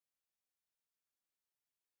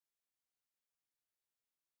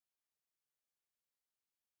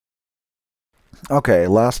Okay,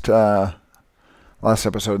 last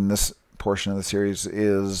episode in this portion of the series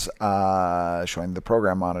is showing the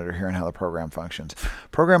program monitor here and how the program functions.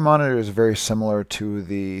 Program monitor is very similar to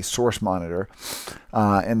the source monitor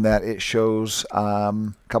in that it shows a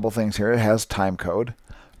couple things here. It has time code.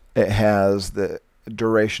 It has the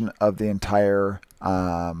duration of the entire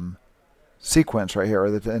sequence right here,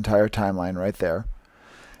 or the entire timeline right there.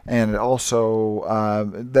 And it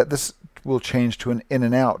also, this will change to an in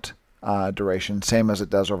and out duration, same as it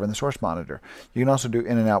does over in the source monitor. You can also do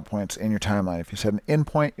in and out points in your timeline. If you set an in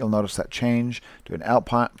point, you'll notice that change. Do an out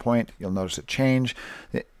point, you'll notice it change.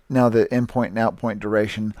 Now the in point and out point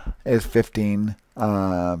duration is 15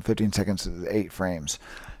 seconds is 8 frames.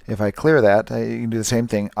 If I clear that, you can do the same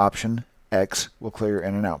thing. Option X will clear your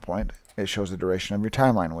in and out point. It shows the duration of your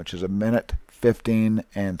timeline, which is 1 minute, 15,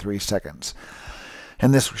 and 3 seconds.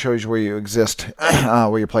 And this shows you where you exist,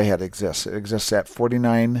 where your playhead exists. It exists at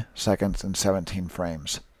 49 seconds and 17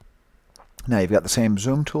 frames. Now you've got the same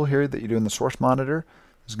zoom tool here that you do in the source monitor.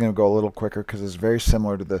 This is going to go a little quicker because it's very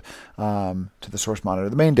similar to the source monitor.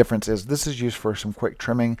 The main difference is this is used for some quick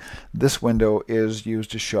trimming. This window is used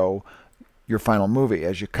to show your final movie.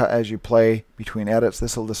 As you play between edits,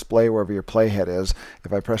 this will display wherever your playhead is.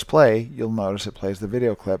 If I press play, you'll notice it plays the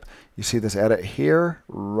video clip. You see this edit here,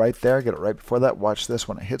 right there. Get it right before that. Watch this.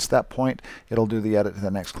 When it hits that point, it'll do the edit to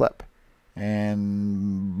the next clip.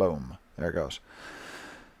 And boom, there it goes.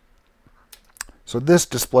 So this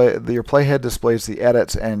display, your playhead displays the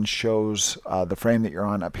edits and shows the frame that you're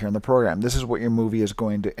on up here in the program. This is what your movie is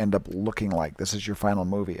going to end up looking like. This is your final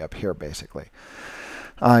movie up here, basically.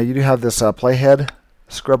 You do have this playhead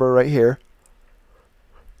scrubber right here.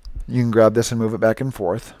 You can grab this and move it back and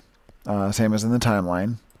forth, same as in the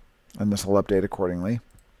timeline, and this will update accordingly.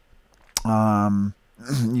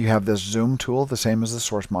 You have this zoom tool, the same as the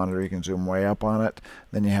source monitor. You can zoom way up on it.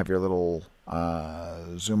 Then you have your little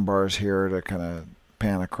zoom bars here to kind of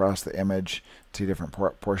pan across the image, see different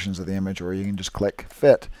portions of the image, or you can just click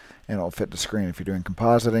fit and it'll fit the screen. If you're doing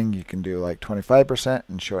compositing, you can do like 25%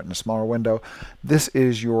 and show it in a smaller window. This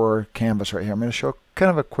is your canvas right here. I'm going to show kind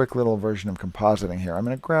of a quick little version of compositing here. I'm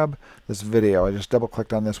going to grab this video. I just double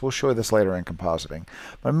clicked on this. We'll show you this later in compositing.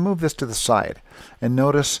 But I'm going to move this to the side and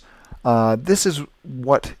notice this is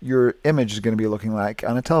what your image is going to be looking like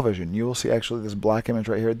on a television. You will see actually this black image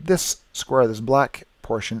right here. This square, this black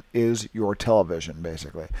portion is your television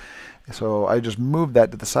basically. So I just moved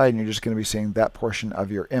that to the side and you're just going to be seeing that portion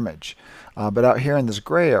of your image. But out here in this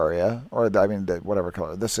gray area, or whatever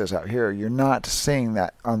color this is out here, you're not seeing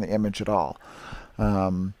that on the image at all.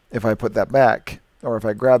 If I put that back, or if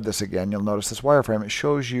I grab this again, you'll notice this wireframe. It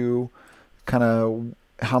shows you kind of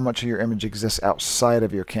how much of your image exists outside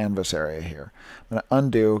of your canvas area here. I'm going to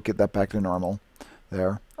undo, get that back to normal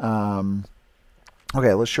there.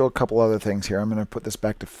 Okay, let's show a couple other things here. I'm going to put this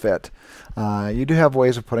back to fit. You do have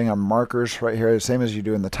ways of putting on markers right here, the same as you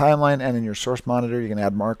do in the timeline and in your source monitor. You can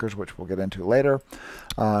add markers, which we'll get into later.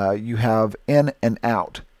 You have in and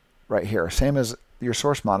out right here, same as your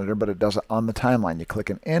source monitor, but it does it on the timeline. You click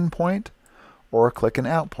an in point or click an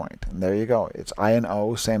out point, and there you go. It's I and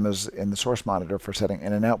O, same as in the source monitor for setting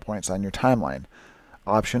in and out points on your timeline.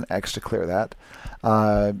 Option X to clear that.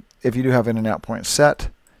 If you do have in and out points set,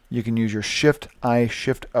 you can use your Shift I,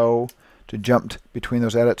 Shift O to jump between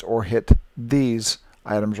those edits, or hit these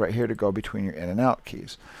items right here to go between your in and out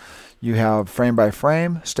keys. You have frame by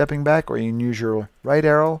frame, stepping back, or you can use your right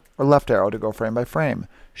arrow or left arrow to go frame by frame.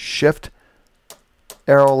 Shift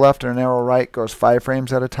arrow left and arrow right goes 5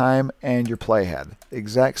 frames at a time, and your playhead,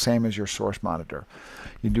 exact same as your source monitor.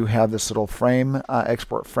 You do have this little frame,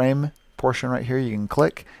 export frame portion right here. You can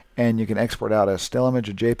click and you can export out a still image,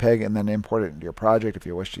 a JPEG, and then import it into your project if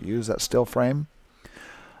you wish to use that still frame.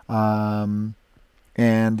 And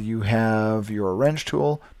you have your wrench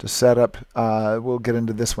tool to set up. We'll get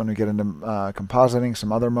into this when we get into compositing,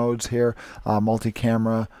 some other modes here,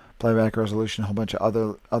 multi-camera, playback resolution, a whole bunch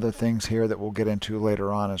of other things here that we'll get into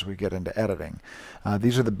later on as we get into editing.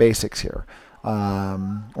 These are the basics here.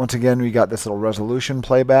 Once again, we got this little resolution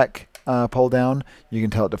playback pull down. You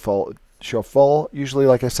can tell it to show full. Usually,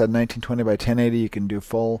 like I said, 1920 by 1080, you can do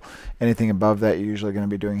full. Anything above that, you're usually going to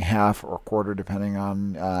be doing half or quarter, depending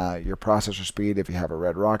on your processor speed. If you have a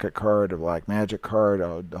Red Rocket card, a Black Magic card,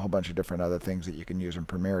 a whole bunch of different other things that you can use in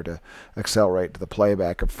Premiere to accelerate to the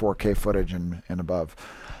playback of 4K footage and above.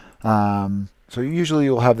 So usually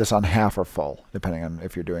you'll have this on half or full, depending on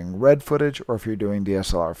if you're doing red footage or if you're doing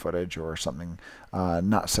DSLR footage or something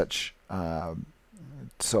not such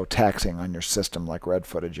so taxing on your system like red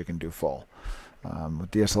footage. You can do full.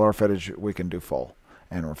 With DSLR footage, we can do full.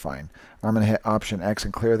 and we're fine. I'm going to hit Option X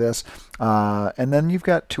and clear this. And then you've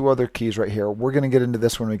got two other keys right here. We're going to get into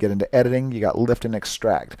this when we get into editing. You got Lift and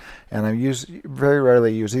Extract. And I very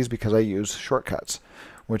rarely use these because I use shortcuts,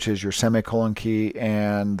 which is your semicolon key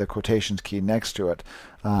and the quotations key next to it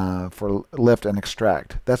for lift and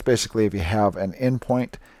extract. That's basically if you have an in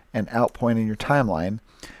point and out point in your timeline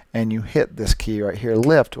and you hit this key right here,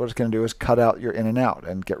 lift, what it's going to do is cut out your in and out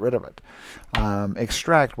and get rid of it.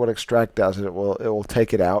 Extract, what extract does is it will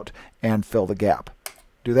take it out and fill the gap.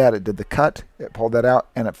 Do that, it did the cut, it pulled that out,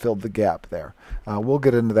 and it filled the gap there. We'll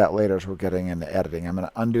get into that later as we're getting into editing. I'm going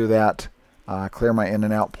to undo that. Clear my in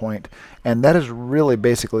and out point, and that is really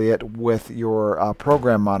basically it with your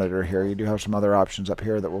program monitor here. You do have some other options up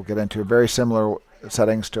here that we'll get into, very similar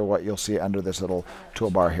settings to what you'll see under this little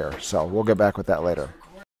toolbar here. So we'll get back with that later.